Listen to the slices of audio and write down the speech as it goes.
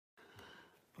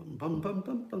Bum, bum,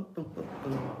 bum, bum, bum, bum,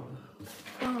 bum.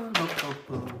 Bum, bum,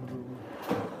 bum, bum.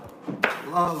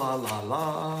 La la la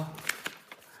la.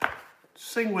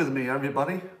 Sing with me,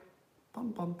 everybody.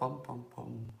 Bum, bum, bum, bum,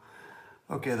 bum.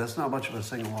 Okay, that's not much of a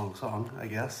sing-along song, I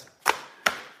guess.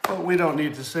 But we don't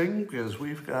need to sing because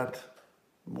we've got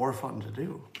more fun to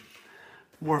do,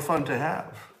 more fun to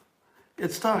have.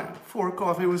 It's time for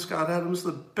Coffee with Scott Adams,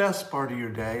 the best part of your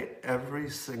day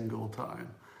every single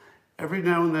time. Every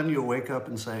now and then you'll wake up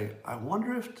and say, I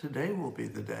wonder if today will be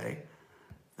the day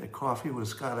that Coffee with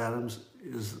Scott Adams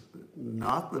is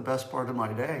not the best part of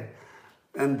my day.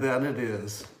 And then it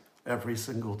is every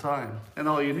single time. And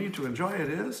all you need to enjoy it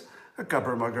is a cup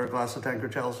or mug or a glass, a tank or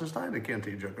chalice or stein, a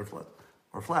canteen, jug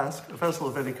or flask, a vessel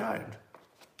of any kind.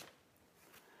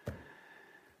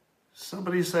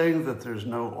 Somebody's saying that there's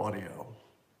no audio.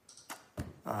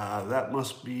 That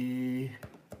must be...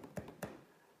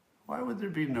 Why would there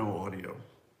be no audio?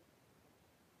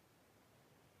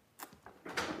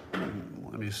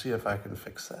 Let me see if I can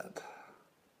fix that.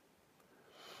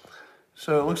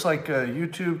 So it looks like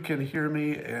YouTube can hear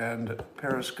me and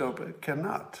Periscope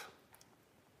cannot.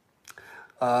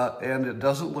 And it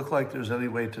doesn't look like there's any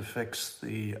way to fix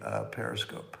the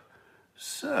Periscope.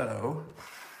 So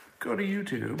go to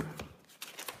YouTube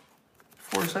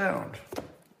for sound.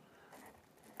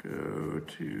 Go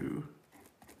to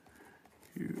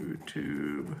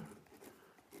YouTube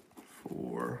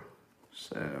for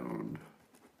sound.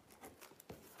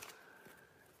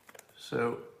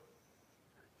 So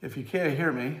if you can't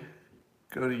hear me,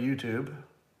 go to YouTube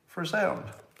for sound.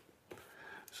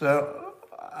 So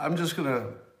I'm just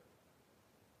gonna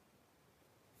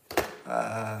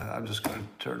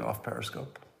turn off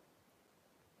Periscope.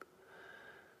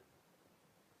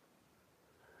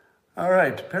 All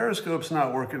right, Periscope's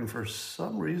not working for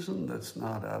some reason that's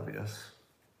not obvious,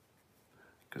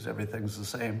 because everything's the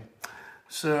same.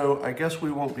 So I guess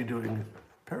we won't be doing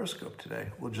Periscope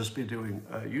today. We'll just be doing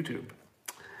YouTube,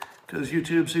 because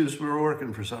YouTube seems to be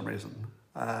working for some reason.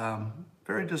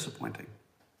 Very disappointing.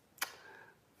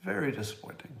 Very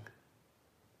disappointing.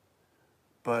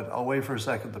 But I'll wait for a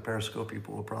second. The Periscope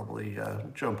people will probably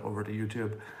jump over to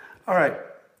YouTube. All right,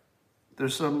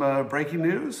 there's some breaking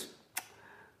news.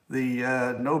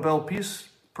 The Nobel Peace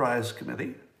Prize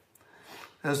Committee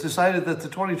has decided that the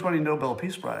 2020 Nobel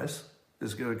Peace Prize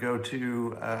is going to go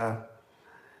to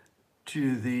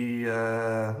the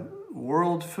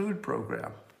World Food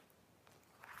Program.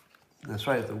 That's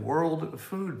right, the World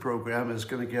Food Program is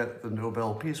going to get the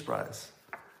Nobel Peace Prize.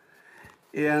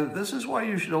 And this is why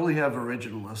you should only have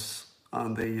originalists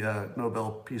on the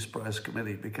Nobel Peace Prize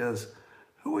Committee, because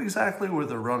who exactly were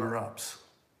the runner-ups?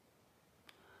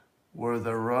 Were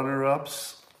the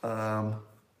runner-ups...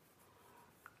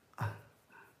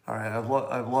 all right, I've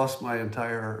lost my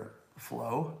entire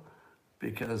flow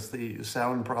because the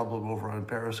sound problem over on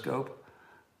Periscope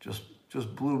just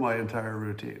blew my entire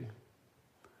routine.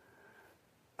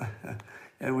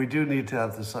 And we do need to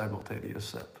have the simultaneous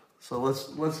sip. So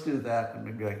let's do that, and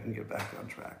maybe I can get back on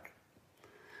track.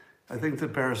 I think the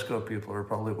Periscope people are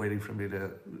probably waiting for me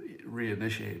to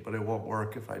reinitiate, but it won't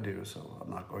work if I do, so I'm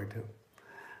not going to.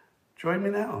 Join me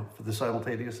now for the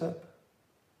simultaneous sip.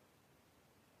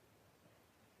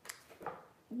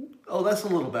 Oh, that's a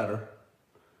little better.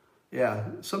 Yeah,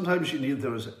 sometimes you need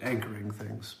those anchoring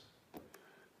things.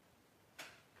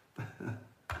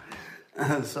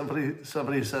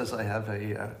 Somebody says I have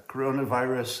a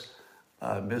coronavirus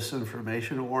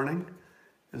misinformation warning.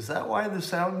 Is that why the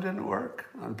sound didn't work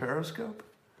on Periscope?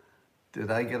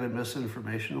 Did I get a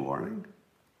misinformation warning?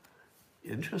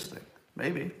 Interesting,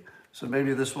 maybe. So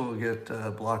maybe this one will get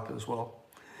blocked as well.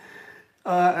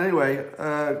 Anyway,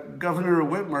 Governor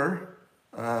Whitmer,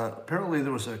 apparently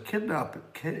there was a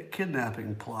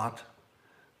kidnapping plot,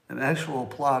 an actual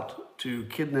plot to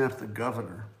kidnap the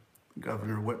governor,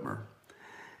 Governor Whitmer.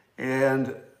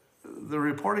 And the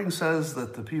reporting says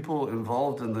that the people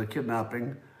involved in the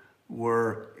kidnapping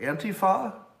were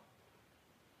Antifa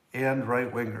and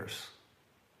right-wingers.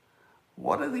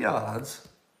 What are the odds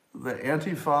that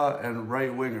Antifa and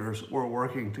right-wingers were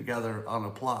working together on a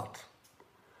plot?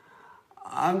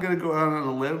 I'm going to go out on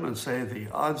a limb and say the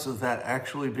odds of that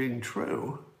actually being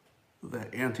true,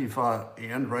 that Antifa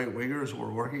and right-wingers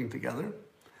were working together,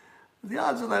 the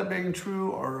odds of that being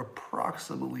true are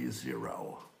approximately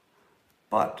 0.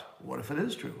 But what if it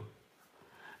is true?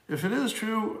 If it is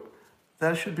true,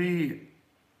 that should be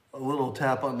a little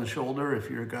tap on the shoulder if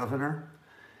you're governor.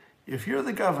 If you're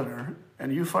the governor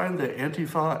and you find that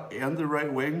Antifa and the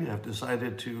right wing have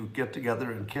decided to get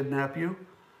together and kidnap you,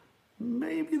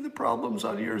 maybe the problem's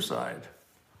on your side.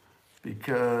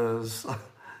 Because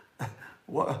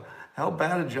How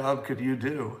bad a job could you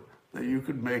do that you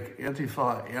could make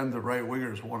Antifa and the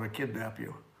right-wingers want to kidnap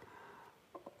you?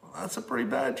 That's a pretty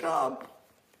bad job.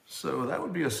 So that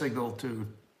would be a signal to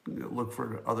look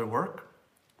for other work.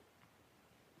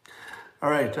 All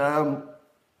right,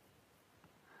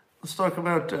 let's talk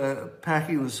about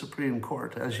packing the Supreme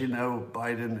Court. As you know,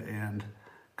 Biden and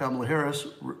Kamala Harris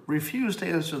refused to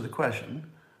answer the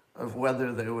question of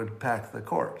whether they would pack the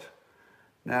court.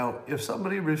 Now, if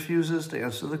somebody refuses to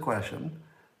answer the question,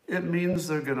 it means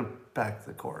they're going to pack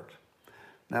the court.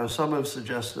 Now, some have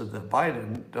suggested that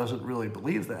Biden doesn't really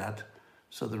believe that,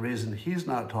 so the reason he's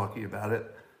not talking about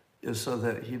it is so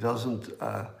that he doesn't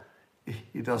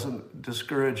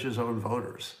discourage his own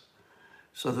voters.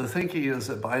 So the thinking is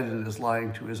that Biden is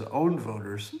lying to his own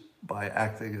voters by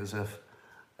acting as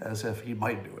if he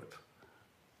might do it.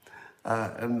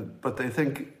 But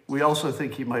we also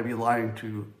think he might be lying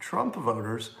to Trump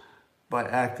voters by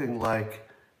acting like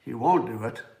he won't do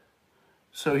it.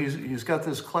 So he's got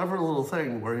this clever little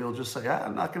thing where he'll just say,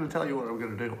 I'm not going to tell you what I'm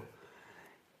going to do.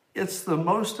 It's the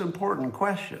most important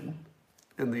question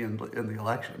in the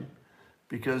election,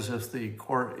 because if the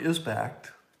court is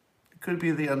packed, it could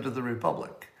be the end of the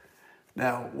republic.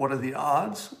 Now, what are the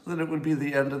odds that it would be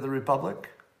the end of the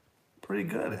republic? Pretty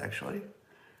good, actually.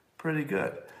 Pretty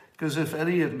good. Because if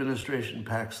any administration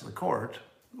packs the court,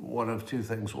 one of two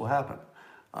things will happen.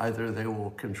 Either they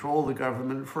will control the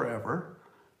government forever,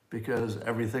 because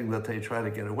everything that they try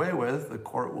to get away with, the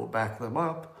court will back them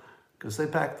up, because they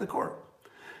packed the court.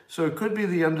 So it could be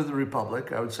the end of the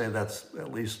republic. I would say that's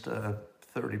at least a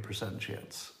 30%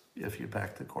 chance if you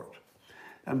pack the court.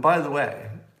 And by the way,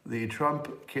 the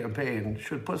Trump campaign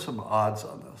should put some odds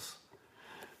on this.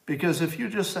 Because if you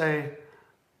just say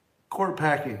court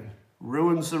packing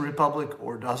ruins the republic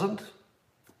or doesn't,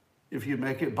 if you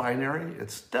make it binary,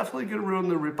 it's definitely going to ruin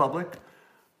the republic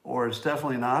or it's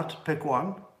definitely not, pick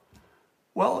one.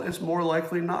 Well, it's more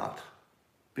likely not,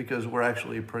 because we're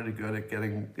actually pretty good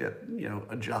at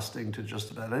adjusting to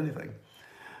just about anything.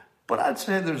 But I'd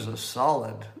say there's a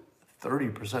solid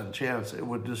 30% chance it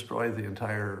would destroy the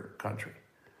entire country.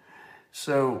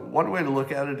 So one way to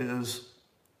look at it is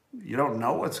you don't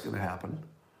know what's going to happen,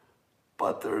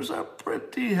 but there's a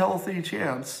pretty healthy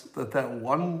chance that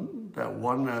one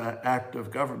act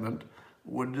of government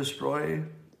would destroy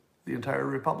the entire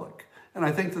republic. And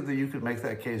I think that you could make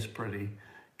that case pretty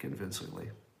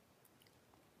convincingly.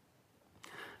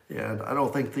 And I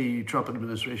don't think the Trump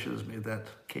administration has made that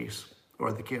case,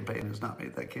 or the campaign has not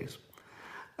made that case.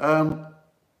 I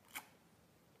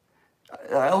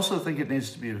also think it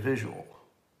needs to be a visual.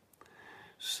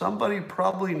 Somebody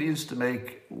probably needs to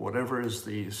make whatever is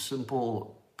the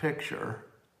simple picture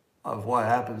of what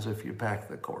happens if you pack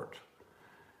the court.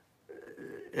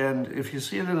 And if you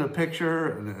see it in a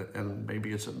picture, and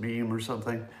maybe it's a meme or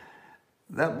something,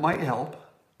 that might help,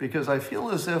 because I feel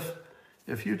as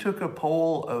if you took a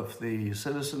poll of the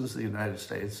citizens of the United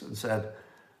States and said,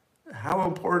 how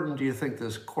important do you think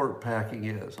this court packing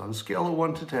is? On a scale of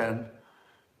 1 to 10,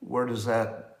 where does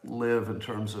that live in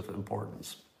terms of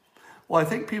importance? Well, I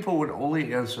think people would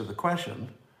only answer the question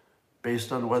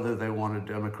based on whether they wanted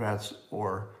Democrats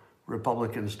or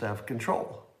Republicans to have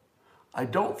control. I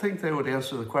don't think they would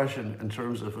answer the question in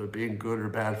terms of it being good or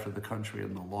bad for the country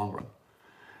in the long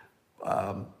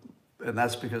run. And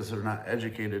that's because they're not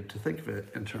educated to think of it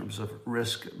in terms of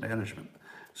risk management.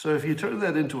 So if you turn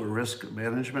that into a risk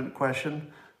management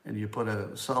question and you put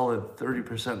a solid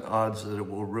 30% odds that it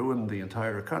will ruin the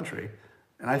entire country,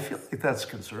 and I feel like that's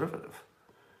conservative,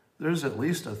 there's at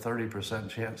least a 30%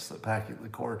 chance that packing the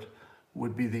court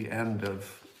would be the end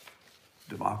of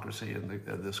democracy in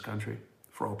this country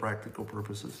for all practical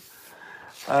purposes.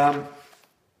 I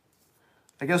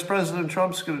guess President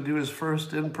Trump's going to do his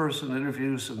first in-person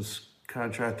interview since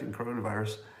contracting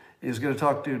coronavirus. He's going to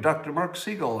talk to Dr. Mark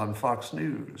Siegel on Fox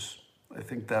News. I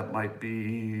think that might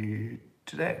be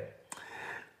today.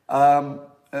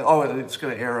 It's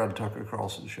going to air on Tucker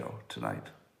Carlson's show tonight.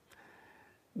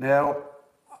 Now,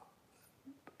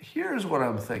 here's what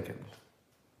I'm thinking.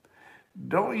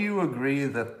 Don't you agree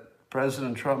that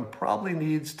President Trump probably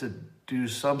needs to do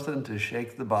something to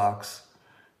shake the box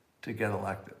to get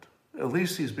elected? At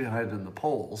least he's behind in the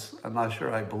polls. I'm not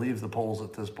sure I believe the polls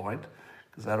at this point,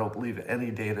 because I don't believe any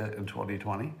data in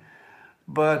 2020.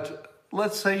 But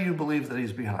let's say you believe that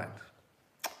he's behind.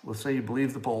 Let's say you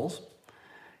believe the polls,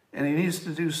 and he needs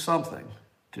to do something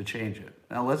to change it.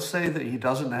 Now, let's say that he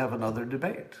doesn't have another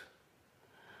debate.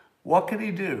 What can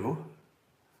he do?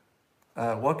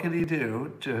 What can he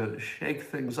do to shake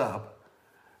things up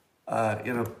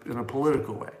in a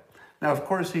political way? Now, of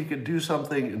course, he could do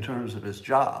something in terms of his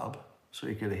job, so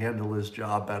he could handle his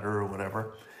job better or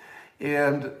whatever.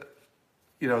 And,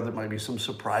 there might be some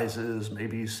surprises.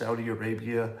 Maybe Saudi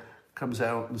Arabia comes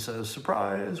out and says,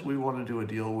 surprise, we want to do a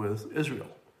deal with Israel.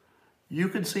 You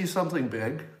could see something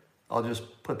big. I'll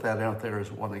just put that out there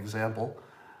as one example.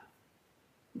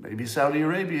 Maybe Saudi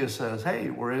Arabia says, hey,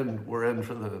 we're in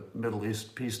for the Middle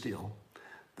East peace deal.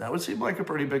 That would seem like a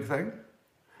pretty big thing.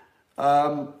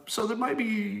 So there might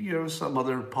be, some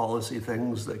other policy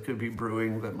things that could be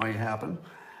brewing that might happen.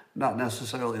 Not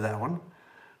necessarily that one.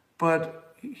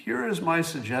 But here is my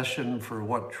suggestion for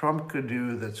what Trump could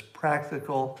do that's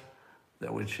practical,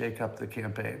 that would shake up the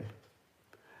campaign.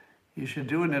 He should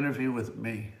do an interview with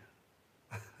me.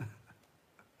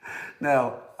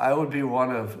 Now, I would be one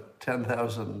of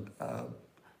 10,000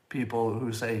 people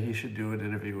who say he should do an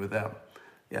interview with them.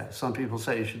 Yeah, some people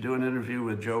say he should do an interview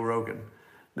with Joe Rogan.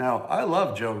 Now, I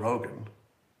love Joe Rogan.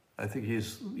 I think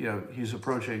he's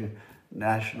approaching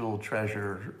national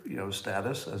treasure,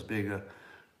 status as being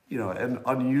an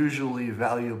unusually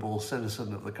valuable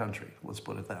citizen of the country. Let's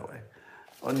put it that way.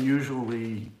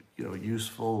 Unusually,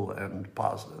 useful and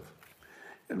positive,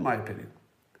 in my opinion.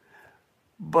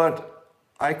 But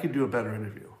I could do a better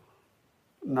interview.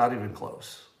 Not even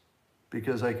close,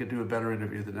 because I could do a better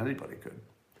interview than anybody could.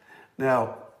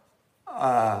 Now,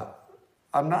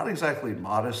 I'm not exactly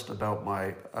modest about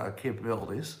my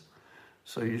capabilities,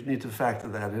 so you need to factor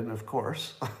that in, of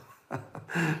course.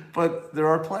 But there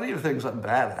are plenty of things I'm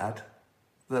bad at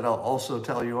that I'll also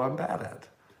tell you I'm bad at.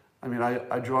 I mean,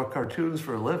 I draw cartoons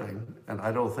for a living, and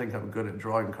I don't think I'm good at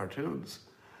drawing cartoons.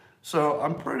 So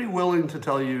I'm pretty willing to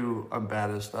tell you I'm bad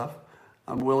at stuff.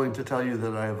 I'm willing to tell you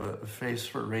that I have a face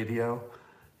for radio.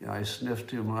 I sniff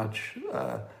too much.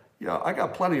 I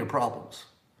got plenty of problems.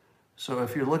 So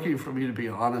if you're looking for me to be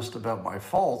honest about my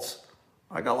faults,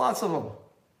 I got lots of them.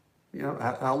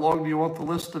 How long do you want the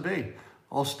list to be?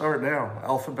 I'll start now,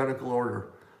 alphabetical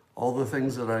order. All the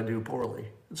things that I do poorly.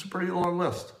 It's a pretty long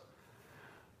list.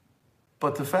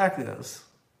 But the fact is,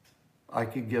 I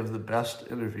could give the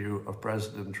best interview of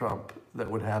President Trump that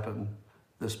would happen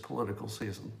this political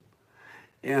season.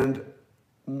 And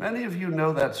many of you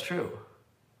know that's true.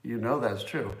 You know that's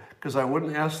true, because I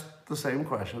wouldn't ask the same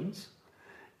questions,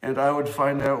 and I would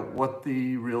find out what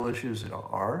the real issues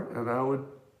are, and I would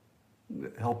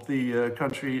help the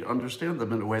country understand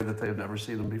them in a way that they've never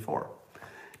seen them before.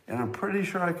 And I'm pretty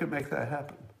sure I could make that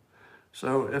happen.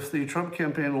 So if the Trump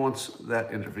campaign wants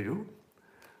that interview,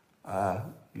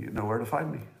 you know where to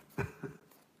find me.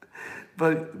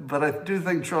 But I do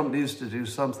think Trump needs to do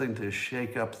something to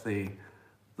shake up the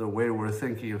way we're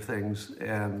thinking of things.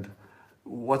 And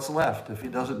what's left? If he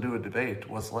doesn't do a debate,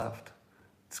 what's left?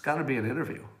 It's got to be an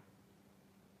interview.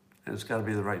 And it's got to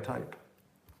be the right type.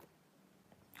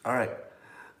 All right.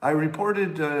 I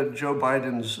reported Joe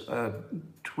Biden's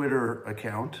Twitter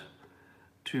account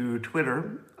to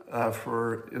Twitter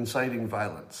for inciting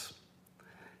violence.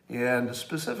 And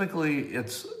specifically,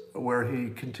 it's where he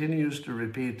continues to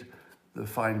repeat the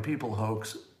Fine People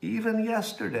hoax, even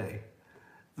yesterday,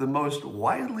 the most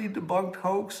widely debunked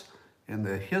hoax in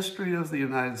the history of the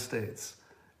United States.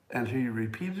 And he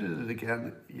repeated it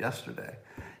again yesterday.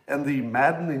 And the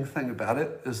maddening thing about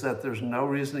it is that there's no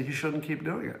reason he shouldn't keep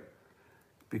doing it,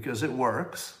 because it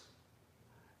works.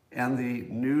 And the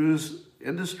news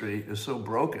industry is so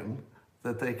broken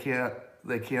that they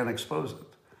can't expose it.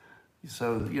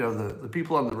 So, the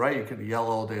people on the right can yell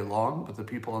all day long, but the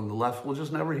people on the left will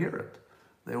just never hear it.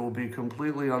 They will be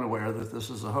completely unaware that this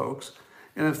is a hoax.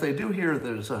 And if they do hear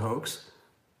that it's a hoax,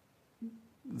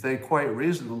 they quite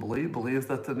reasonably believe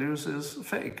that the news is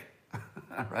fake,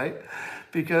 right?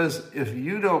 Because if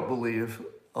you don't believe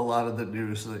a lot of the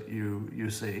news that you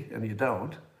see, and you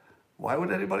don't, why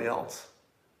would anybody else?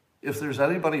 If there's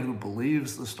anybody who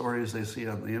believes the stories they see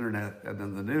on the internet and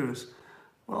in the news,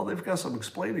 well, they've got some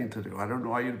explaining to do. I don't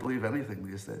know why you'd believe anything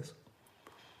these days.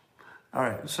 All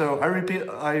right, so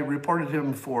I reported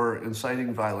him for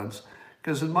inciting violence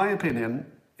because, in my opinion,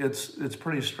 it's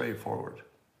pretty straightforward.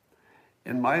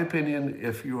 In my opinion,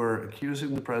 if you are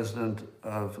accusing the president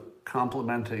of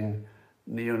complimenting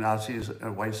neo-Nazis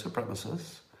and white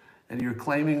supremacists, and you're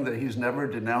claiming that he's never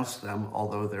denounced them,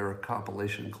 although there are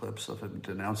compilation clips of him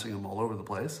denouncing them all over the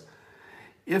place,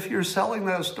 if you're selling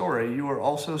that story, you are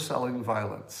also selling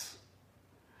violence,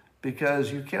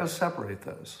 because you can't separate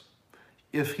those.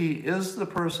 If he is the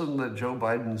person that Joe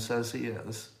Biden says he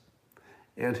is,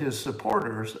 and his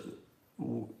supporters,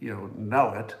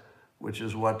 know it, which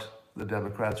is what the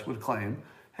Democrats would claim,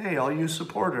 hey, all you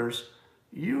supporters,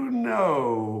 you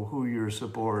know who you're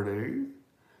supporting,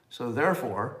 so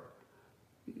therefore,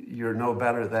 you're no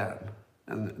better than.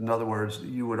 And in other words,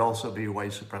 you would also be a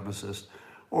white supremacist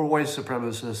or white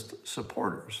supremacist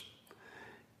supporters.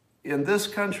 In this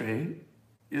country,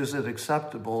 is it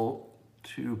acceptable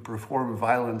to perform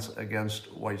violence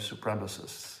against white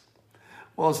supremacists?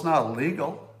 Well, it's not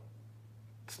legal.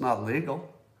 It's not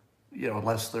legal,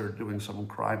 unless they're doing some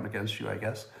crime against you, I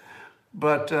guess.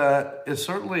 But it's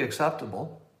certainly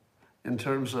acceptable in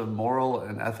terms of moral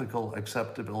and ethical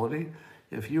acceptability.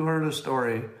 If you heard a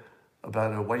story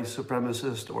about a white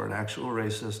supremacist or an actual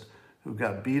racist who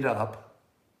got beat up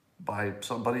by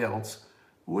somebody else,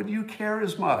 would you care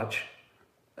as much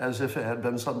as if it had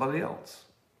been somebody else?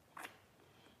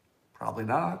 Probably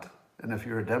not. And if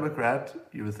you're a Democrat,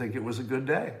 you would think it was a good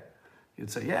day.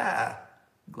 You'd say, yeah,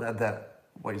 glad that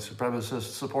white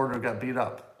supremacist supporter got beat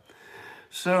up.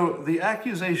 So the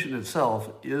accusation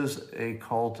itself is a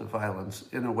call to violence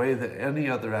in a way that any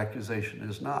other accusation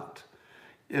is not.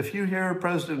 If you hear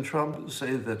President Trump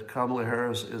say that Kamala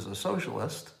Harris is a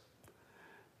socialist,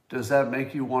 does that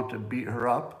make you want to beat her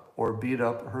up or beat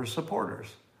up her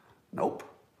supporters? Nope.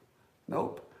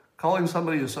 Nope. Calling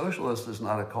somebody a socialist is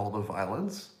not a call to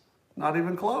violence. Not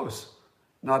even close.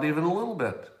 Not even a little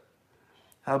bit.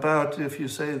 How about if you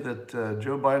say that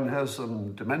Joe Biden has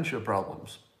some dementia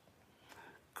problems?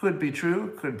 Could be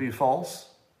true, could be false,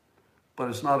 but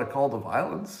it's not a call to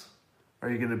violence. Are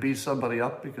you going to beat somebody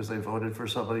up because they voted for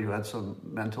somebody who had some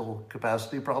mental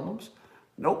capacity problems?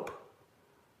 Nope.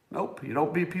 Nope, you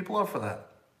don't beat people up for that.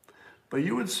 But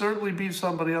you would certainly beat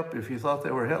somebody up if you thought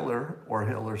they were Hitler or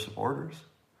Hitler supporters.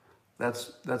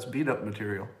 That's beat up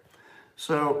material.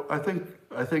 So I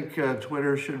think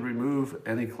Twitter should remove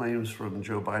any claims from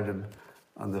Joe Biden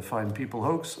on the Fine People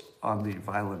hoax on the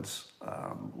violence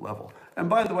level. And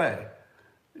by the way,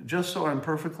 just so I'm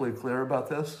perfectly clear about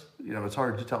this, it's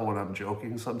hard to tell when I'm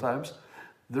joking sometimes.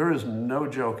 There is no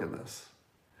joke in this.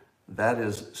 That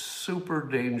is super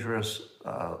dangerous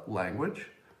language,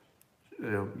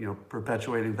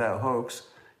 perpetuating that hoax.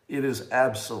 It is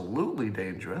absolutely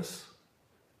dangerous,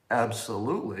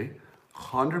 absolutely,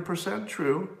 100%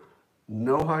 true,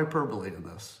 no hyperbole in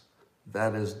this.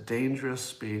 That is dangerous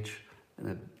speech, and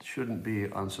it shouldn't be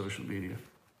on social media.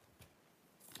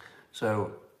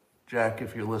 So, Jack,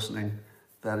 if you're listening,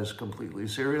 that is completely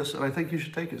serious, and I think you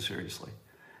should take it seriously.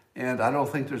 And I don't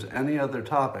think there's any other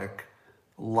topic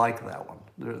like that one.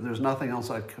 There's nothing else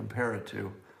I'd compare it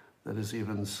to that is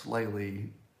even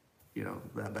slightly,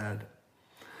 that bad.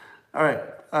 All right,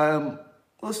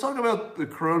 let's talk about the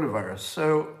coronavirus.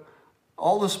 So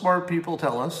all the smart people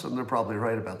tell us, and they're probably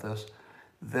right about this,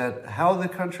 that how the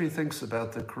country thinks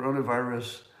about the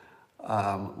coronavirus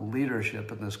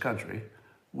leadership in this country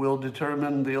will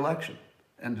determine the election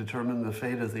and determine the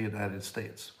fate of the United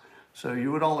States. So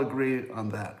you would all agree on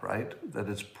that, right? That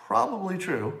it's probably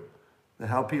true that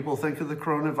how people think of the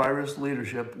coronavirus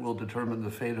leadership will determine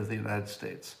the fate of the United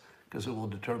States, because it will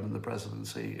determine the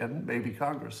presidency and maybe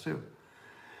Congress too.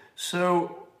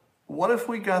 So what if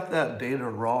we got that data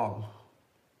wrong?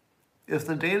 If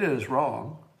the data is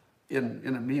wrong in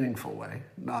a meaningful way,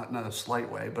 not in a slight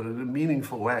way, but in a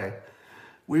meaningful way,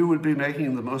 we would be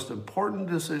making the most important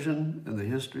decision in the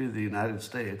history of the United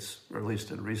States, or at least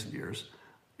in recent years,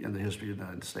 in the history of the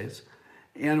United States,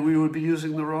 and we would be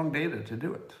using the wrong data to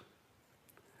do it.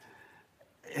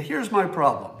 Here's my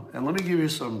problem, and let me give you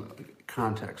some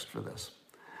context for this.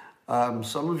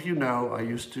 Some of you know I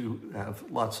used to have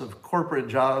lots of corporate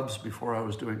jobs before I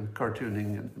was doing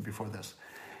cartooning and before this.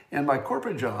 And my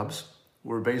corporate jobs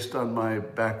were based on my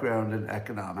background in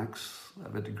economics. I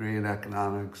have a degree in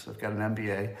economics, I've got an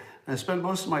MBA, and I spent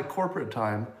most of my corporate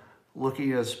time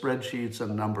looking at spreadsheets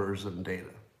and numbers and data.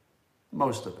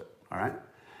 Most of it, all right?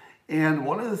 And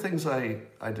one of the things I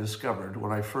discovered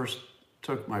when I first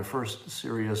took my first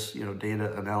serious,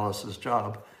 data analysis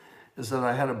job is that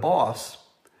I had a boss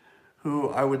who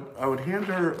I would hand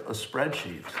her a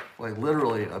spreadsheet, like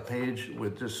literally a page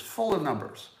with just full of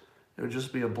numbers. It would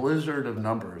just be a blizzard of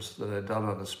numbers that I'd done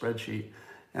on a spreadsheet.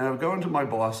 And I would go into my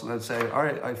boss and I'd say, all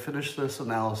right, I finished this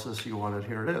analysis you wanted,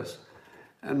 here it is.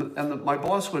 And my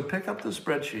boss would pick up the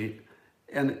spreadsheet,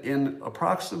 and in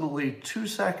approximately 2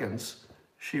 seconds,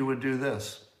 she would do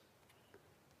this.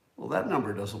 Well, that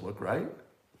number doesn't look right.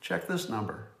 Check this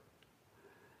number.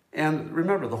 And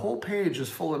remember, the whole page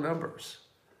is full of numbers.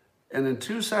 And in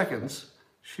 2 seconds,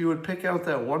 she would pick out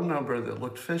that one number that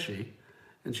looked fishy,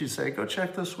 and she'd say, go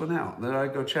check this one out. And then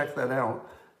I'd go check that out,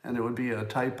 and it would be a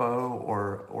typo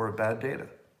or a bad data.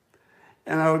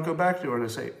 And I would go back to her and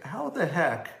I'd say, how the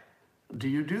heck do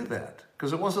you do that?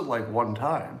 Because it wasn't like one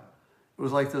time. It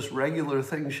was like this regular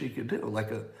thing she could do,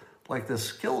 like this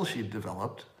skill she'd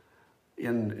developed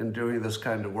in doing this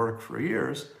kind of work for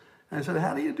years. And I said,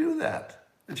 how do you do that?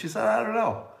 And she said, I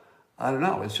don't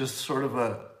know. It's just sort of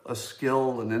a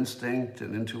skill, an instinct,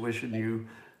 an intuition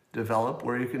develop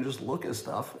where you can just look at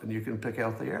stuff and you can pick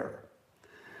out the error.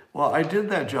 Well, I did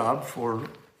that job for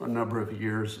a number of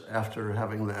years after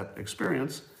having that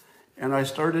experience, and I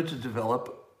started to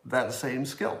develop that same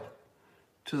skill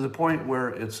to the point where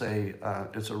it's a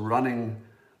running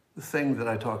thing that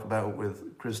I talk about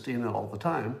with Christina all the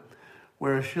time,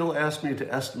 where she'll ask me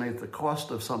to estimate the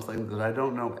cost of something that I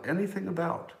don't know anything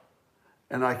about,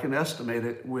 and I can estimate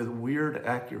it with weird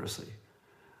accuracy.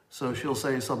 So she'll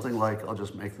say something like, I'll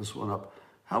just make this one up,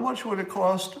 how much would it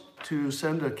cost to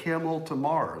send a camel to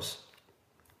Mars?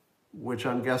 Which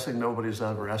I'm guessing nobody's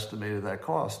ever estimated that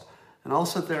cost. And I'll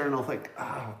sit there and I'll think,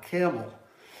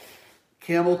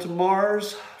 camel to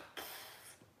Mars,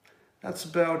 that's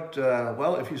about,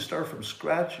 well, if you start from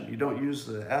scratch and you don't use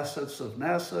the assets of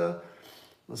NASA,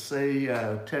 let's say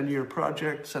a 10-year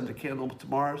project, send a camel to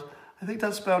Mars, I think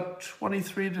that's about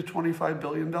 $23 to $25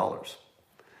 billion.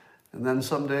 And then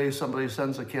someday somebody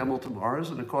sends a camel to Mars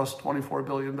and it costs $24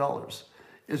 billion.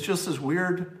 It's just this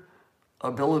weird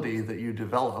ability that you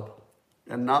develop,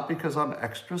 and not because I'm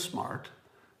extra smart.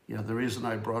 The reason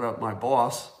I brought up my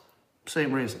boss,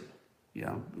 same reason.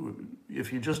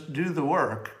 If you just do the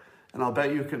work, and I'll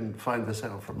bet you can find this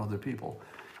out from other people,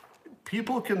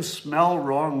 people can smell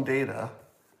wrong data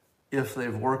if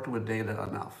they've worked with data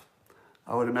enough.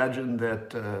 I would imagine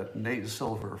that Nate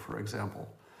Silver, for example,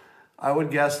 I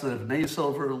would guess that if Nate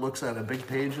Silver looks at a big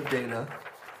page of data,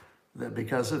 that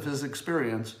because of his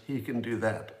experience, he can do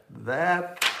that.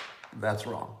 That's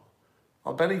wrong.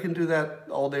 I'll bet he can do that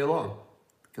all day long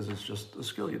because it's just a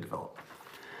skill you develop.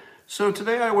 So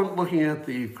today I went looking at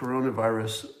the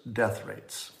coronavirus death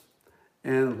rates.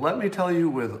 And let me tell you,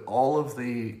 with all of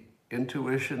the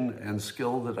intuition and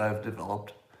skill that I've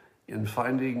developed in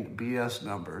finding BS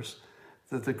numbers,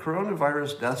 that the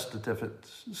coronavirus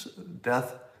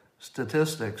death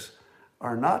statistics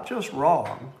are not just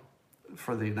wrong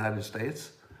for the United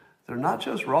States. They're not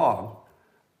just wrong,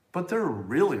 but they're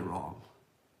really wrong.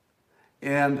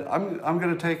 And I'm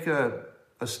going to take a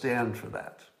stand for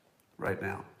that right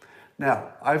now.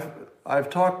 Now, I've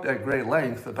talked at great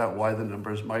length about why the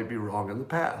numbers might be wrong in the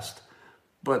past,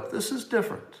 but this is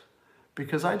different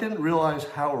because I didn't realize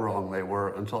how wrong they were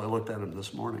until I looked at them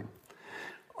this morning.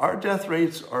 Our death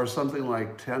rates are something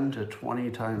like 10 to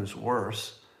 20 times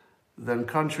worse than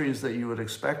countries that you would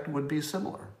expect would be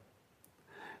similar.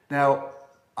 Now,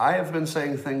 I have been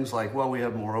saying things like, well, we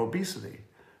have more obesity.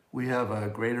 We have a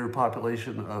greater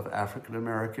population of African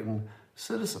American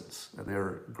citizens, and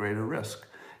they're at greater risk.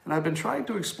 And I've been trying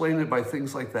to explain it by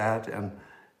things like that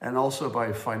and also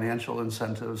by financial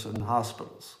incentives in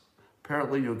hospitals.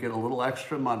 Apparently, you'll get a little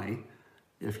extra money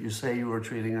if you say you were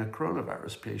treating a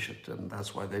coronavirus patient, and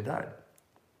that's why they died.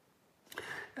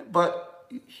 But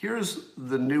here's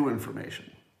the new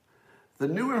information. The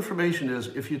new information is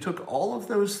if you took all of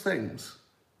those things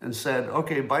and said,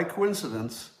 okay, by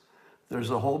coincidence, there's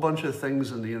a whole bunch of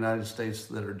things in the United States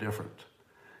that are different.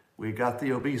 We got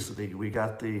the obesity, we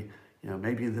got the,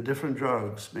 maybe the different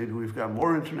drugs, maybe we've got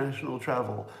more international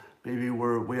travel, maybe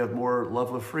we have more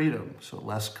love of freedom, so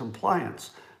less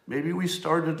compliance. Maybe we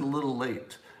started a little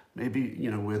late, maybe,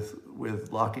 with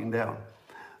locking down.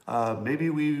 Maybe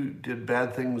we did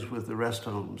bad things with the rest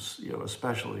homes,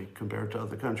 especially compared to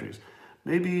other countries.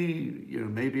 Maybe,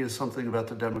 maybe it's something about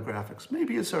the demographics.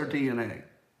 Maybe it's our DNA.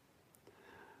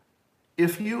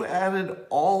 If you added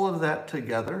all of that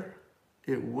together,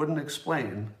 it wouldn't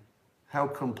explain how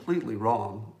completely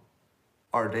wrong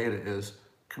our data is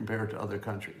compared to other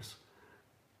countries.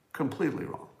 Completely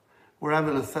wrong. We're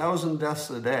having 1,000 deaths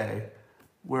a day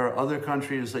where other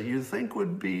countries that you think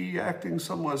would be acting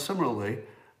somewhat similarly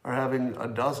are having a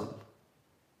dozen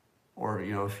or,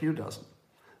 a few dozen.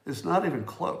 It's not even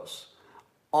close.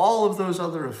 All of those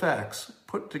other effects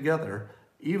put together,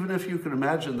 even if you can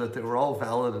imagine that they were all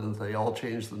valid and they all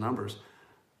changed the numbers,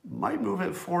 might move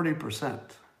at 40%,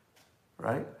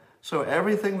 right? So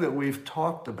everything that we've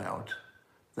talked about,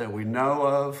 that we know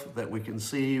of, that we can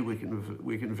see, we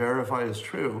can verify is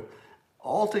true,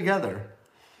 altogether,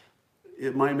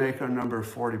 it might make our number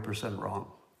 40% wrong.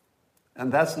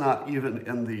 And that's not even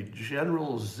in the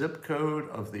general zip code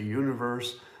of the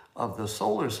universe, of the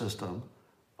solar system,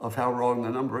 of how wrong the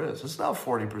number is. It's not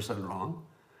 40% wrong.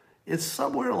 It's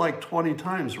somewhere like 20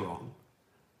 times wrong,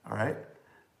 all right?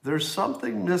 There's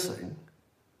something missing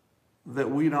that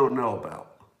we don't know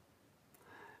about.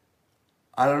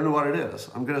 I don't know what it is.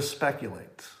 I'm going to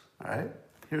speculate, all right?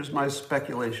 Here's my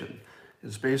speculation.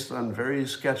 It's based on very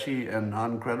sketchy and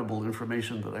non-credible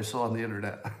information that I saw on the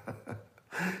internet.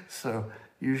 So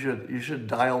you should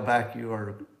dial back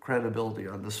your credibility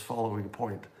on this following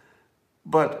point.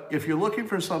 But if you're looking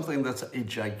for something that's a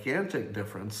gigantic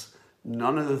difference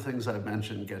None of the things I've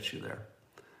mentioned get you there.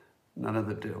 None of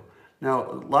them do.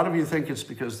 Now, a lot of you think it's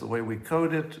because the way we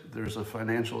code it, there's a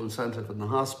financial incentive in the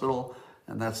hospital,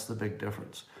 and that's the big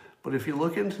difference. But if you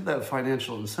look into that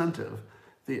financial incentive,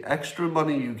 the extra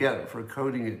money you get for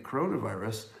coding it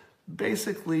coronavirus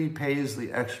basically pays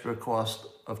the extra cost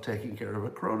of taking care of a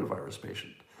coronavirus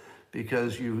patient,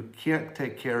 because you can't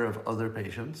take care of other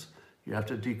patients. You have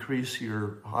to decrease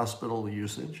your hospital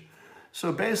usage.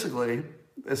 So basically,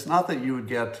 it's not that you would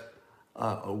get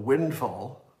a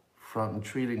windfall from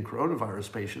treating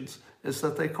coronavirus patients, it's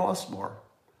that they cost more.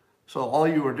 So all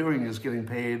you are doing is getting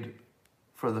paid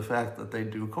for the fact that they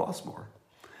do cost more.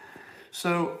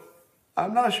 So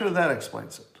I'm not sure that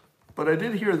explains it. But I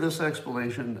did hear this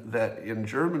explanation that in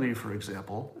Germany, for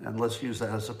example, and let's use that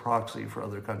as a proxy for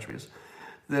other countries,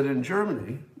 that in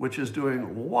Germany, which is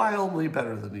doing wildly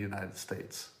better than the United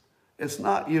States, it's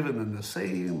not even in the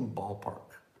same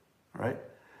ballpark, right?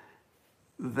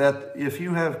 That if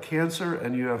you have cancer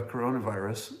and you have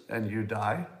coronavirus and you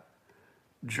die,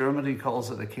 Germany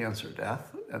calls it a cancer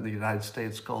death and the United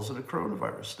States calls it a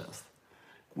coronavirus death.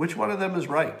 Which one of them is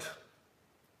right?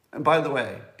 And by the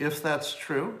way, if that's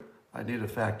true, I need a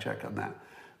fact check on that.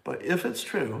 But if it's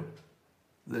true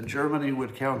that Germany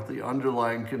would count the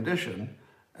underlying condition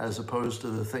as opposed to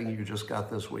the thing you just got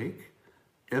this week,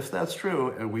 if that's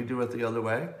true and we do it the other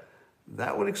way,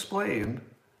 that would explain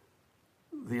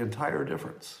the entire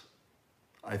difference,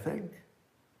 I think.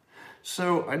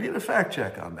 So I need a fact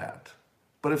check on that.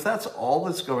 But if that's all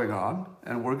that's going on,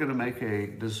 and we're going to make a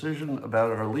decision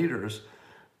about our leaders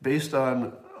based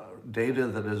on data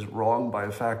that is wrong by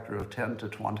a factor of 10 to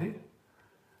 20,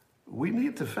 we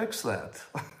need to fix that.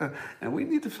 And we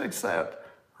need to fix that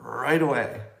right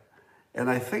away.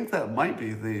 And I think that might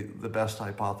be the best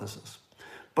hypothesis.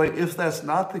 But if that's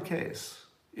not the case,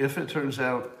 if it turns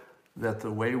out that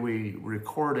the way we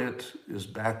record it is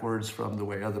backwards from the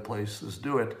way other places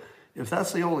do it, if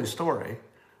that's the only story,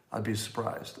 I'd be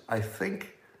surprised. I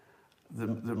think there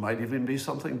might even be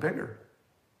something bigger.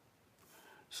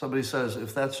 Somebody says,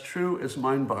 if that's true, it's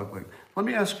mind-boggling. Let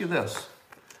me ask you this.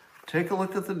 Take a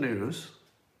look at the news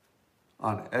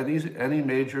on any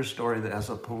major story that has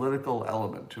a political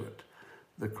element to it.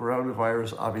 The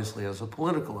coronavirus obviously has a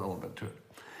political element to it.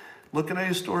 Look at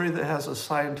a story that has a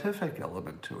scientific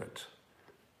element to it.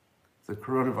 The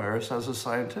coronavirus has a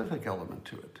scientific element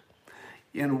to it.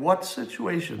 In what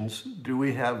situations do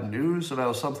we have news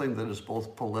about something that is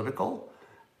both political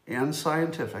and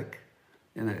scientific,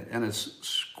 and it's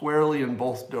squarely in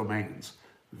both domains?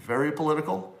 Very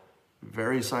political,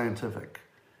 very scientific.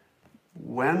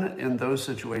 When in those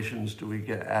situations do we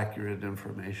get accurate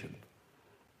information?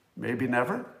 Maybe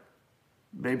never?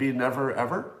 Maybe never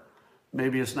ever?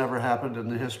 Maybe it's never happened in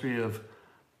the history of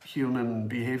human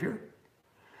behavior.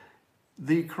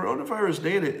 The coronavirus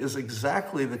data is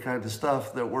exactly the kind of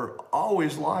stuff that we're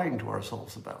always lying to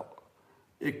ourselves about.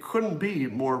 It couldn't be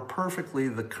more perfectly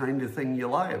the kind of thing you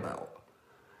lie about.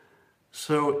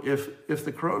 So if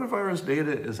the coronavirus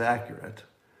data is accurate,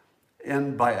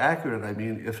 and by accurate I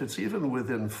mean if it's even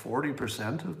within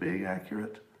 40% of being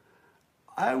accurate,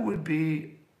 I would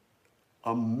be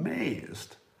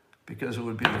amazed, because it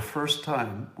would be the first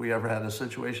time we ever had a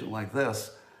situation like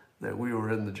this that we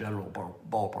were in the general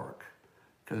ballpark.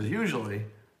 Because usually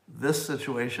this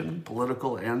situation,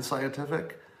 political and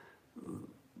scientific,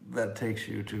 that takes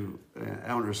you to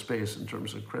outer space in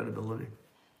terms of credibility.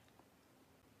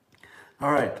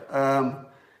 All right,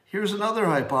 here's another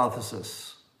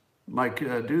hypothesis. Mike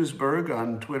Duesberg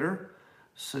on Twitter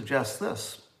suggests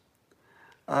this.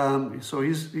 So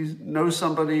he knows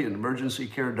somebody, an emergency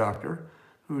care doctor,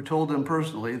 who told him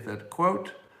personally that,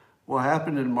 quote, what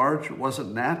happened in March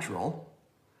wasn't natural,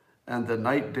 and the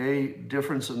night-day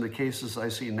difference in the cases I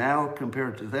see now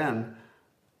compared to then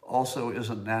also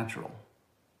isn't natural.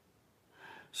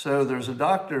 So there's a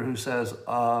doctor who says,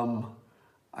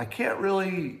 I can't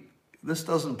really, this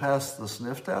doesn't pass the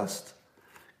sniff test,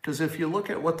 because if you look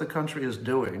at what the country is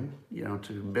doing,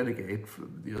 to mitigate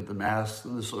the masks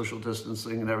and the social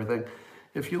distancing and everything,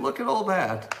 if you look at all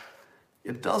that,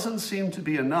 it doesn't seem to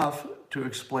be enough to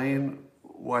explain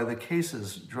why the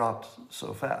cases dropped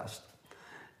so fast.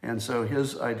 And so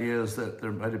his idea is that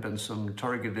there might have been some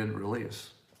targeted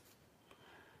release.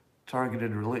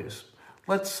 Targeted release.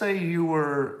 Let's say you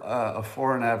were a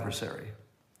foreign adversary.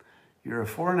 You're a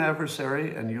foreign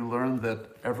adversary and you learn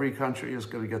that every country is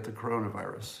going to get the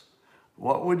coronavirus.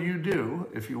 What would you do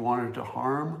if you wanted to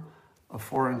harm a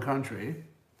foreign country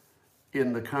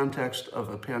in the context of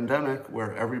a pandemic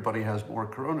where everybody has more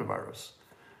coronavirus?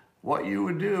 What you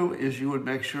would do is you would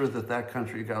make sure that that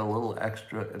country got a little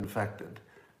extra infected.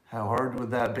 How hard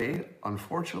would that be?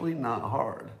 Unfortunately, not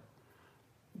hard.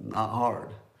 Not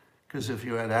hard. Because if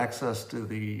you had access to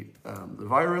the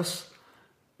virus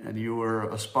and you were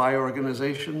a spy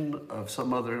organization of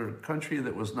some other country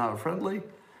that was not friendly,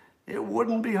 it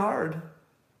wouldn't be hard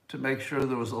to make sure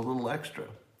there was a little extra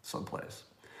someplace.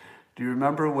 Do you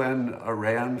remember when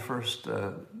Iran first,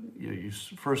 you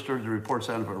first heard the reports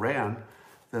out of Iran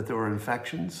that there were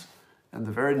infections? And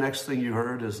the very next thing you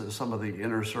heard is that some of the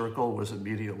inner circle was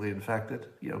immediately infected,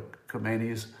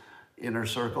 Khomeini's inner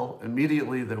circle.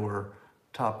 Immediately there were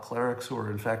top clerics who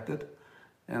were infected.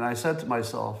 And I said to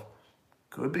myself,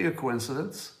 could be a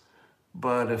coincidence,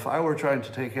 but if I were trying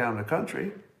to take down a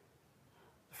country,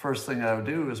 the first thing I would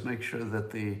do is make sure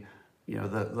that the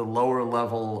lower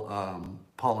level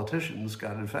politicians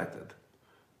got infected,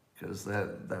 because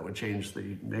that would change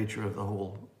the nature of the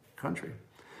whole country.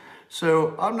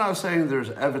 So I'm not saying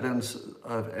there's evidence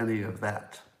of any of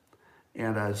that,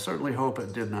 and I certainly hope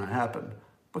it did not happen.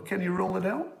 But can you rule it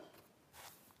out?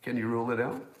 Can you rule it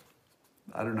out?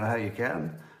 I don't know how you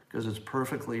can, because it's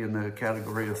perfectly in the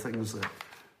category of things that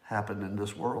happen in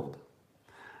this world.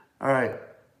 All right.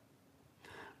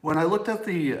 When I looked at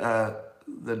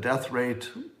the death rate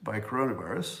by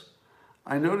coronavirus,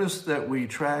 I noticed that we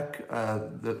track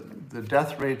the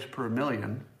death rate per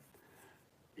million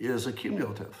is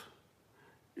accumulative.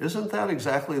 Isn't that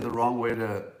exactly the wrong way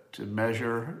to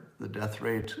measure the death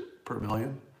rate per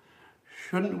million?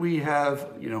 Shouldn't we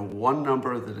have, one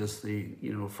number that is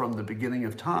from the beginning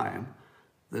of time,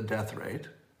 the death rate,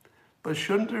 but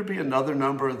shouldn't there be another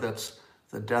number that's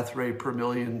the death rate per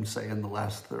million, say in the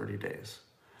last 30 days?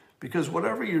 Because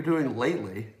whatever you're doing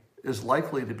lately is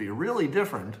likely to be really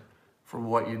different from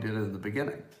what you did in the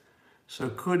beginning. So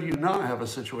could you not have a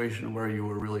situation where you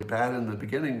were really bad in the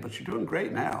beginning, but you're doing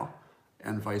great now,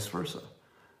 and vice versa?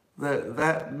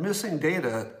 That missing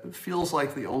data feels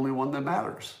like the only one that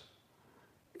matters.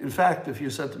 In fact, if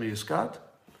you said to me, Scott,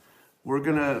 we're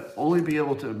gonna only be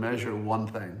able to measure one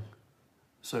thing.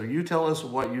 So you tell us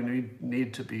what you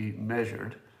need to be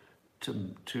measured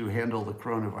to handle the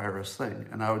coronavirus thing.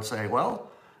 And I would say,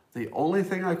 well, the only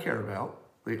thing I care about,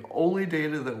 the only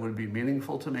data that would be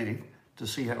meaningful to me to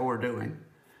see how we're doing,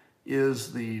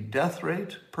 is the death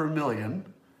rate per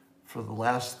million for the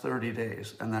last 30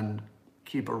 days, and then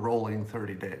keep a rolling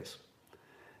 30 days.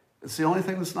 It's the only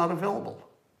thing that's not available,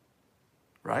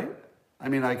 right? I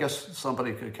mean, I guess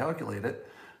somebody could calculate it,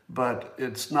 but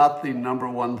it's not the number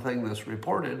one thing that's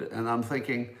reported, and I'm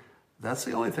thinking, that's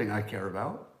the only thing I care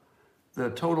about. The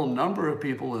total number of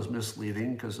people is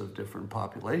misleading because of different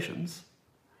populations,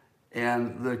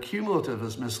 and the cumulative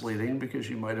is misleading because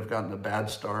you might have gotten a bad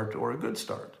start or a good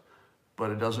start, but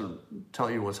it doesn't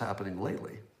tell you what's happening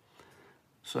lately.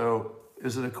 So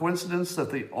is it a coincidence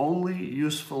that the only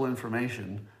useful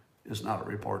information is not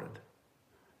reported?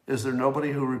 Is there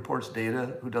nobody who reports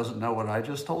data who doesn't know what I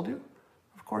just told you?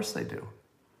 Of course they do.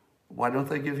 Why don't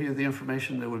they give you the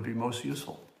information that would be most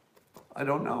useful? I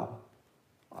don't know.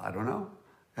 I don't know.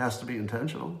 It has to be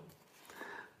intentional.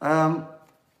 All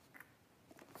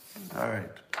right.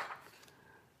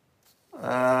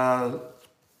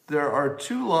 There are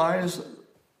two lies,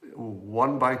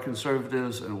 one by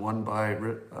conservatives and one by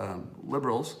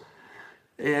liberals,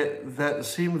 that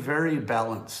seem very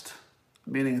balanced,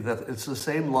 meaning that it's the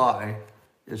same lie,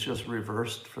 it's just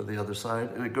reversed for the other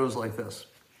side, and it goes like this.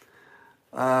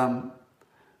 Biden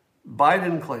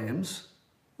claims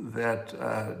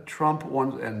that Trump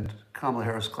wants, and Kamala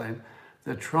Harris claim,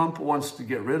 that Trump wants to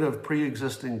get rid of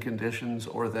pre-existing conditions,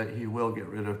 or that he will get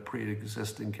rid of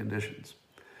pre-existing conditions.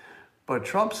 But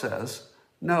Trump says,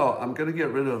 no, I'm going to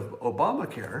get rid of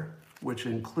Obamacare, which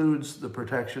includes the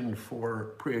protection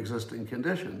for pre-existing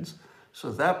conditions.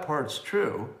 So that part's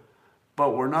true,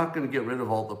 but we're not going to get rid of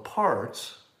all the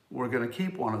parts. We're going to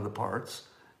keep one of the parts,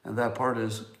 and that part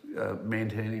is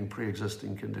maintaining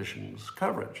pre-existing conditions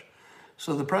coverage.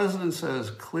 So the president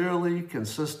says clearly,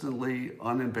 consistently,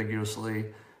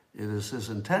 unambiguously, it is his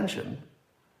intention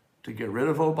to get rid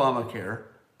of Obamacare,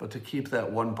 but to keep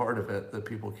that one part of it that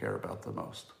people care about the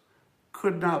most.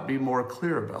 Could not be more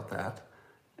clear about that.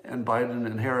 And Biden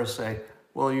and Harris say,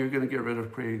 well, you're going to get rid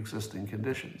of pre-existing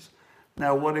conditions.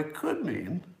 Now, what it could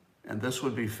mean, and this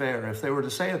would be fair, if they were to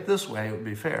say it this way, it would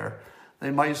be fair. They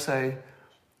might say,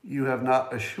 you have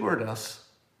not assured us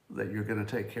that you're going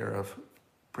to take care of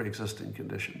pre-existing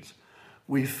conditions.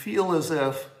 We feel as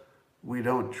if we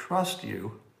don't trust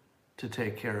you to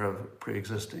take care of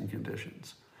pre-existing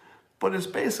conditions. But it's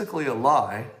basically a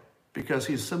lie, because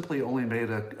he's simply only made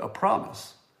a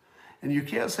promise. And you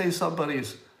can't say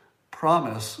somebody's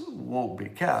promise won't be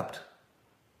kept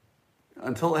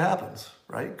until it happens,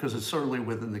 right? Because it's certainly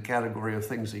within the category of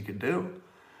things he could do.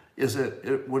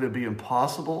 Would it be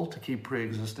impossible to keep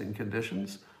pre-existing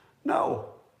conditions? No,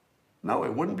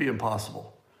 it wouldn't be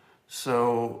impossible.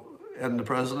 So, and the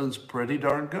president's pretty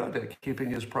darn good at keeping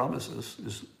his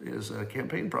promises, his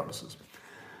campaign promises.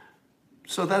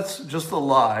 So that's just a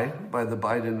lie by the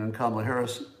Biden and Kamala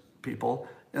Harris people,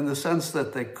 in the sense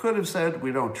that they could have said,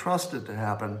 we don't trust it to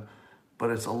happen, but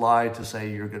it's a lie to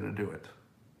say you're going to do it.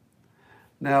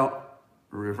 Now,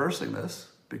 reversing this,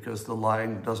 because the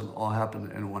lying doesn't all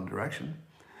happen in one direction,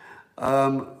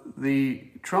 the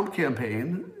Trump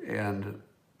campaign and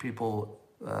people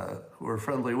who are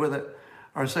friendly with it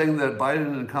are saying that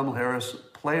Biden and Kamala Harris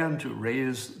plan to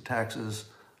raise taxes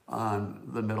on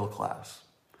the middle class.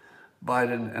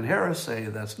 Biden and Harris say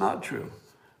that's not true.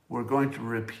 We're going to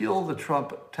repeal the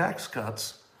Trump tax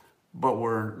cuts, but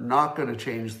we're not going to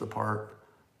change the part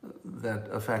that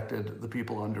affected the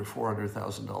people under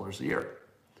 $400,000 a year.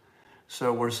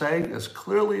 So we're saying as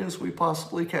clearly as we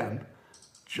possibly can,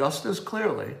 just as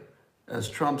clearly as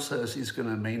Trump says he's going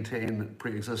to maintain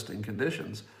pre-existing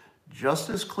conditions, just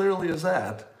as clearly as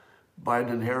that,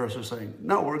 Biden and Harris are saying,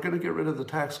 no, we're going to get rid of the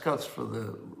tax cuts for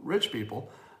the rich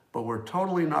people, but we're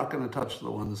totally not going to touch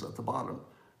the ones at the bottom.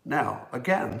 Now,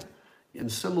 again, in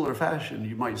similar fashion,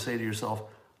 you might say to yourself,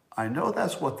 I know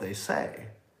that's what they say,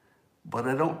 but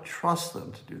I don't trust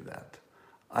them to do that.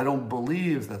 I don't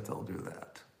believe that they'll do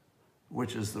that,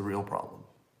 which is the real problem,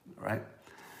 right?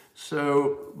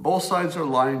 So both sides are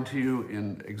lying to you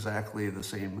in exactly the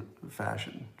same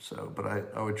fashion. So, but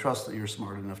I would trust that you're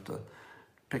smart enough to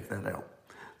pick that out.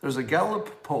 There's a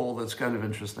Gallup poll that's kind of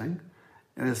interesting,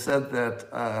 and it said that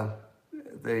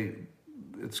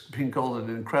it's being called an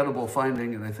incredible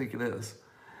finding, and I think it is,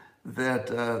 that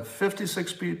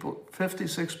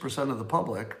 56% of the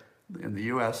public in the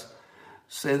US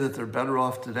say that they're better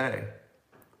off today.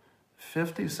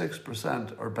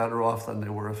 56% are better off than they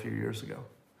were a few years ago.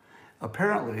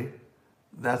 Apparently,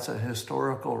 that's a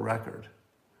historical record.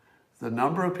 The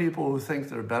number of people who think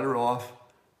they're better off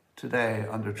today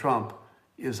under Trump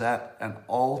is at an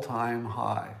all-time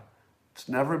high. It's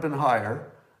never been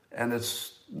higher, and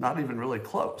it's not even really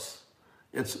close.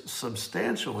 It's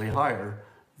substantially higher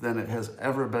than it has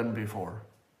ever been before.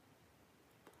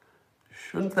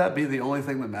 Shouldn't that be the only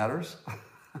thing that matters?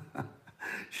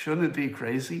 Shouldn't it be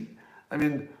crazy? I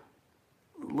mean,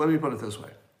 let me put it this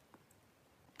way.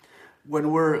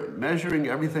 When we're measuring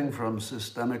everything from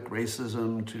systemic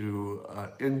racism to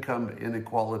income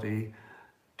inequality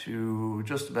to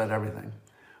just about everything,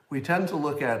 we tend to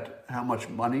look at how much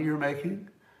money you're making,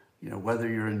 whether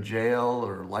you're in jail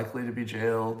or likely to be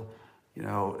jailed,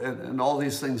 and all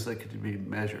these things that could be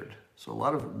measured. So a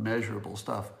lot of measurable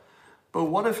stuff. But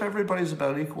what if everybody's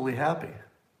about equally happy?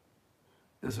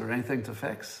 Is there anything to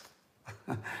fix?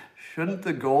 Shouldn't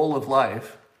the goal of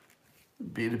life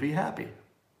be to be happy?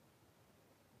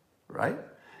 Right?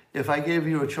 If I gave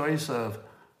you a choice of,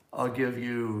 I'll give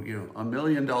you, $1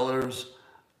 million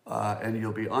and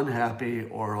you'll be unhappy,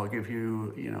 or I'll give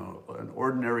you, an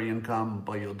ordinary income,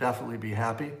 but you'll definitely be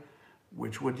happy,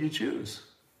 which would you choose?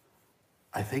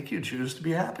 I think you'd choose to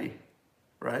be happy,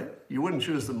 right? You wouldn't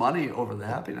choose the money over the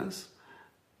happiness,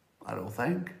 I don't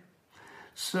think.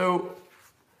 So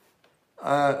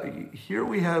here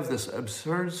we have this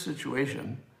absurd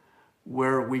situation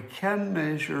where we can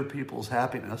measure people's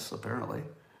happiness, apparently.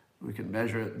 We can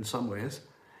measure it in some ways.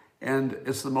 And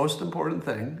it's the most important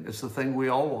thing. It's the thing we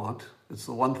all want. It's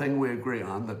the one thing we agree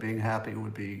on, that being happy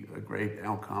would be a great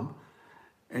outcome.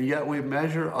 And yet we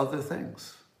measure other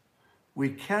things. We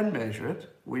can measure it.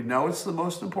 We know it's the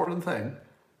most important thing.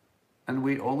 And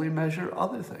we only measure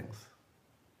other things.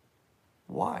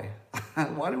 Why?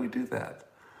 Why do we do that?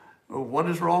 What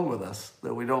is wrong with us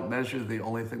that we don't measure the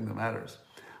only thing that matters?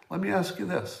 Let me ask you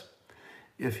this.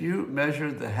 If you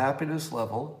measured the happiness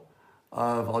level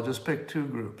of, I'll just pick two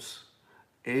groups,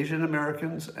 Asian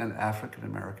Americans and African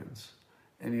Americans,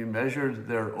 and you measured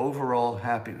their overall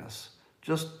happiness,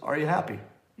 just, are you happy?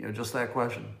 Just that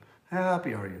question. How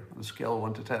happy are you on a scale of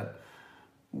 1 to 10?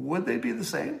 Would they be the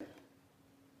same?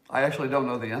 I actually don't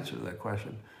know the answer to that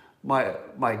question.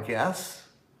 My guess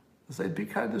is they'd be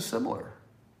kind of similar.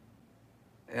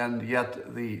 And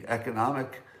yet the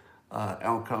economic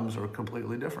outcomes are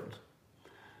completely different.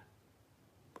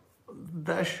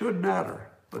 That should matter,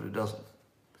 but it doesn't.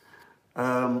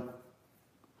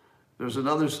 There's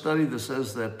another study that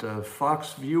says that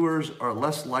Fox viewers are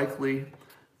less likely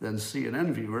than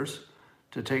CNN viewers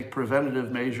to take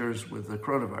preventative measures with the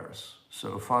coronavirus.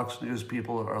 So Fox News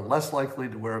people are less likely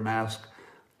to wear a mask,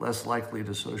 less likely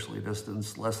to socially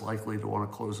distance, less likely to want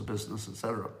to close a business,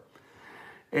 etc.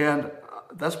 And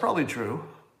That's probably true.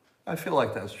 I feel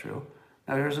like that's true.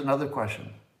 Now here's another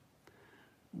question.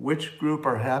 Which group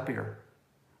are happier?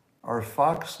 Are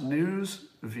Fox News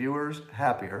viewers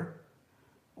happier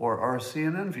or are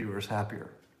CNN viewers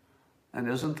happier? And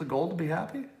isn't the goal to be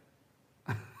happy?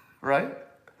 Right?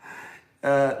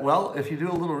 Well, if you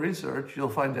do a little research, you'll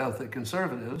find out that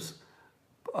conservatives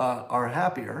are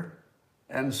happier,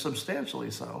 and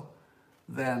substantially so,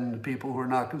 than people who are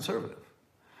not conservative.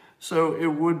 So it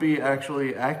would be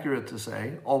actually accurate to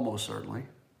say, almost certainly,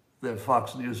 that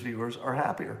Fox News viewers are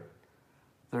happier.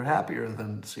 They're happier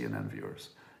than CNN viewers.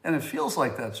 And it feels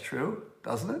like that's true,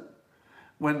 doesn't it?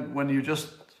 When you just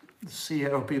see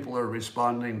how people are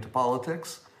responding to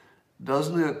politics,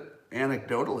 doesn't it,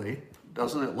 anecdotally,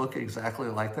 doesn't it look exactly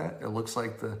like that? It looks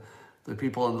like the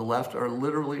people on the left are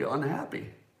literally unhappy.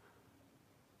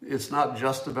 It's not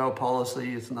just about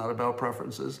policy, it's not about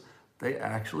preferences. They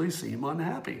actually seem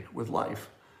unhappy with life.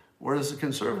 Whereas the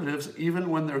conservatives, even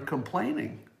when they're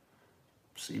complaining,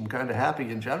 seem kind of happy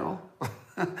in general.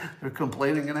 They're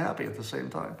complaining and happy at the same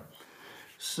time.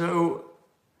 So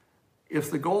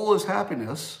if the goal is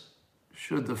happiness,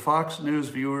 should the Fox News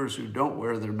viewers who don't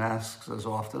wear their masks as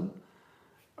often,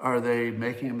 are they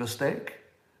making a mistake?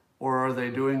 Or are they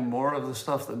doing more of the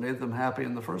stuff that made them happy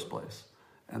in the first place?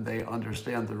 And they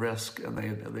understand the risk and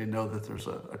they know that there's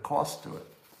a cost to it.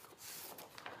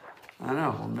 I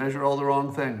know, we'll measure all the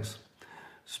wrong things.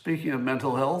 Speaking of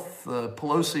mental health,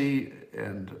 Pelosi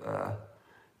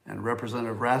and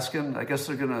Representative Raskin, I guess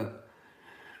they're going to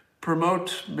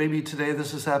promote, maybe today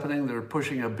this is happening, they're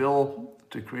pushing a bill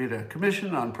to create a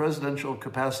commission on presidential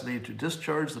capacity to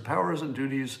discharge the powers and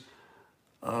duties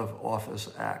of office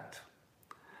act.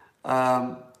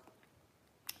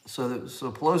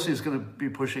 So Pelosi is going to be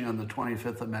pushing on the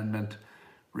 25th Amendment,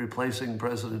 replacing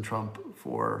President Trump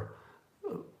for,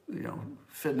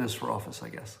 fitness for office, I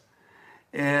guess.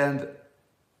 And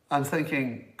I'm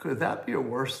thinking, could that be a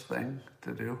worse thing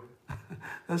to do?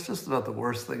 That's just about the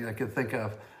worst thing I could think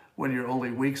of when you're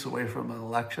only weeks away from an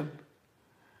election.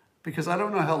 Because I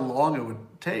don't know how long it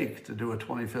would take to do a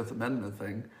 25th Amendment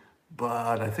thing,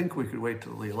 but I think we could wait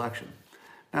till the election.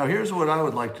 Now, here's what I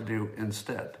would like to do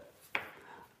instead.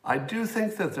 I do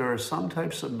think that there are some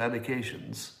types of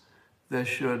medications that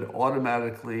should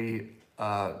automatically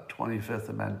 25th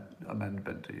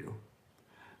Amendment to you.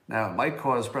 Now, it might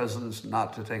cause presidents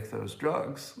not to take those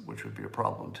drugs, which would be a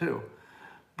problem too.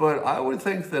 But I would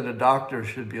think that a doctor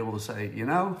should be able to say,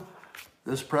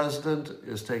 this president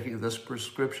is taking this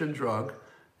prescription drug,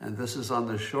 and this is on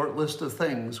the short list of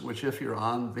things, which if you're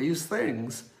on these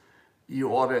things, you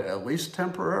ought to at least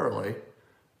temporarily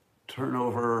turn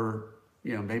over,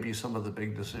 maybe some of the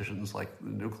big decisions like the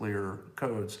nuclear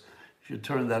codes. You should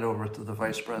turn that over to the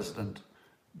vice president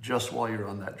just while you're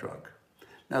on that drug.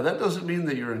 Now, that doesn't mean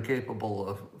that you're incapable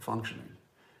of functioning.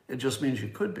 It just means you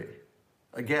could be.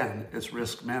 Again, it's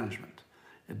risk management.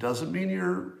 It doesn't mean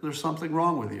there's something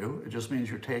wrong with you. It just means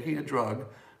you're taking a drug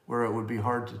where it would be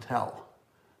hard to tell.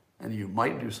 And you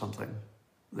might do something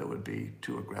that would be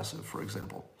too aggressive, for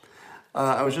example.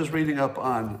 I was just reading up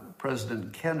on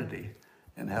President Kennedy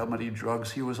and how many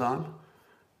drugs he was on.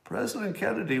 President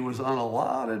Kennedy was on a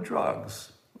lot of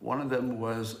drugs. One of them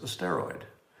was a steroid.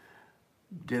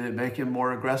 Did it make him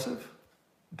more aggressive?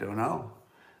 Don't know.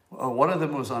 One of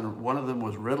them was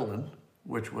Ritalin,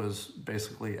 which was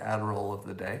basically Adderall of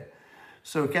the day.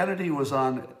 So Kennedy was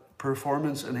on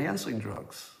performance-enhancing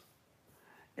drugs.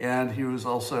 And he was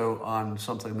also on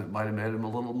something that might have made him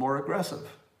a little more aggressive.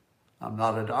 I'm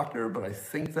not a doctor, but I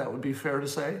think that would be fair to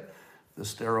say. The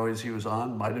steroids he was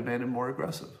on might have made him more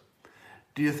aggressive.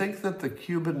 Do you think that the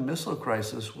Cuban Missile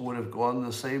Crisis would have gone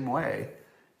the same way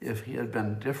if he had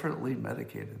been differently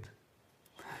medicated?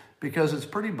 Because it's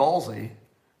pretty ballsy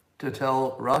to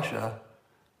tell Russia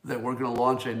that we're going to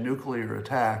launch a nuclear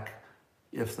attack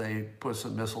if they put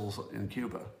some missiles in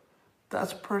Cuba.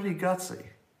 That's pretty gutsy.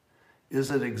 Is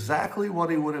it exactly what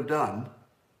he would have done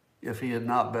if he had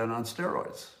not been on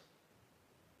steroids?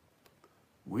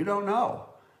 We don't know.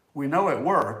 We know it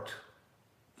worked.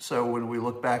 So when we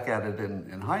look back at it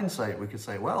in hindsight, we could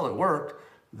say, well, it worked,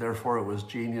 therefore it was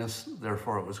genius,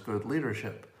 therefore it was good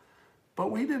leadership.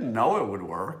 But we didn't know it would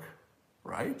work,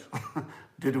 right?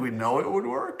 Did we know it would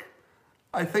work?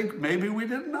 I think maybe we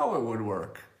didn't know it would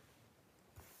work.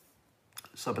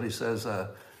 Somebody says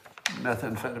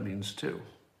methamphetamines too.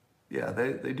 Yeah,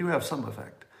 they do have some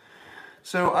effect.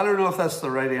 So I don't know if that's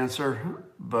the right answer,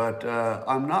 but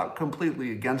I'm not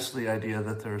completely against the idea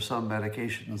that there are some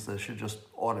medications that should just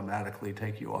automatically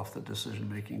take you off the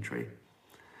decision-making tree.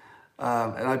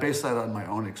 And I base that on my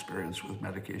own experience with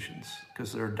medications,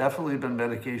 because there have definitely been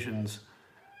medications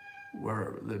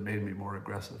where that made me more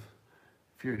aggressive.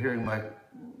 If you're hearing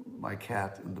my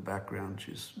cat in the background,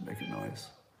 she's making noise.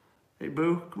 Hey,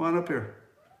 Boo, come on up here.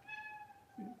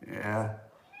 Yeah.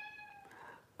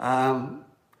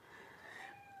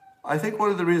 I think one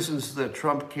of the reasons that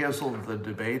Trump canceled the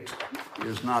debate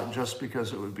is not just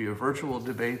because it would be a virtual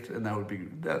debate, and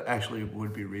that actually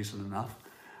would be reason enough,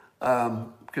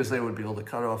 because they would be able to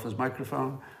cut off his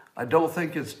microphone. I don't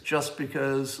think it's just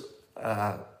because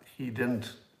he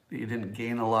didn't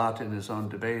gain a lot in his own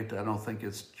debate. I don't think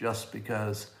it's just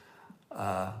because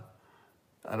of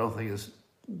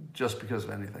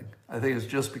anything. I think it's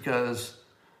just because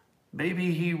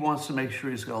maybe he wants to make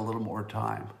sure he's got a little more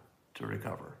time to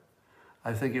recover.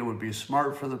 I think it would be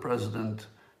smart for the president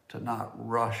to not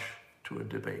rush to a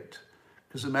debate.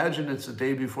 Because imagine it's a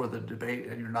day before the debate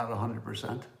and you're not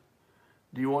 100%.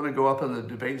 Do you want to go up on the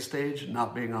debate stage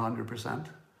not being 100%?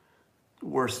 The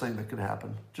worst thing that could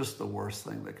happen, just the worst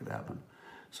thing that could happen.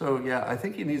 So yeah, I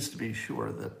think he needs to be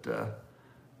sure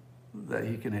that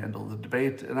he can handle the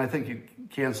debate. And I think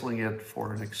canceling it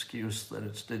for an excuse that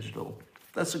it's digital,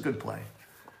 that's a good play.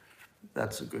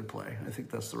 That's a good play. I think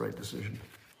that's the right decision.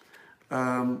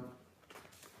 All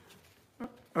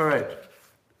right.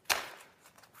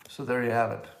 So there you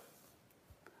have it.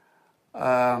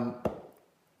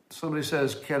 Somebody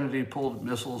says Kennedy pulled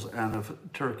missiles out of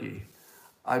Turkey.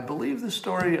 I believe the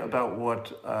story about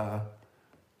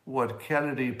what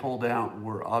Kennedy pulled out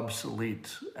were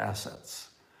obsolete assets.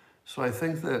 So I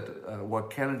think that what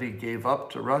Kennedy gave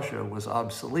up to Russia was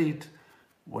obsolete.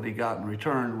 What he got in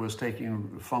return was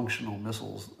taking functional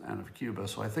missiles out of Cuba.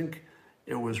 So I think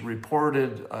it was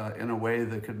reported in a way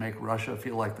that could make Russia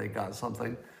feel like they got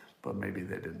something, but maybe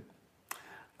they didn't.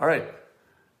 All right,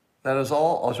 that is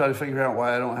all. I'll try to figure out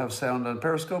why I don't have sound on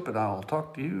Periscope, and I'll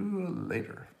talk to you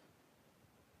later.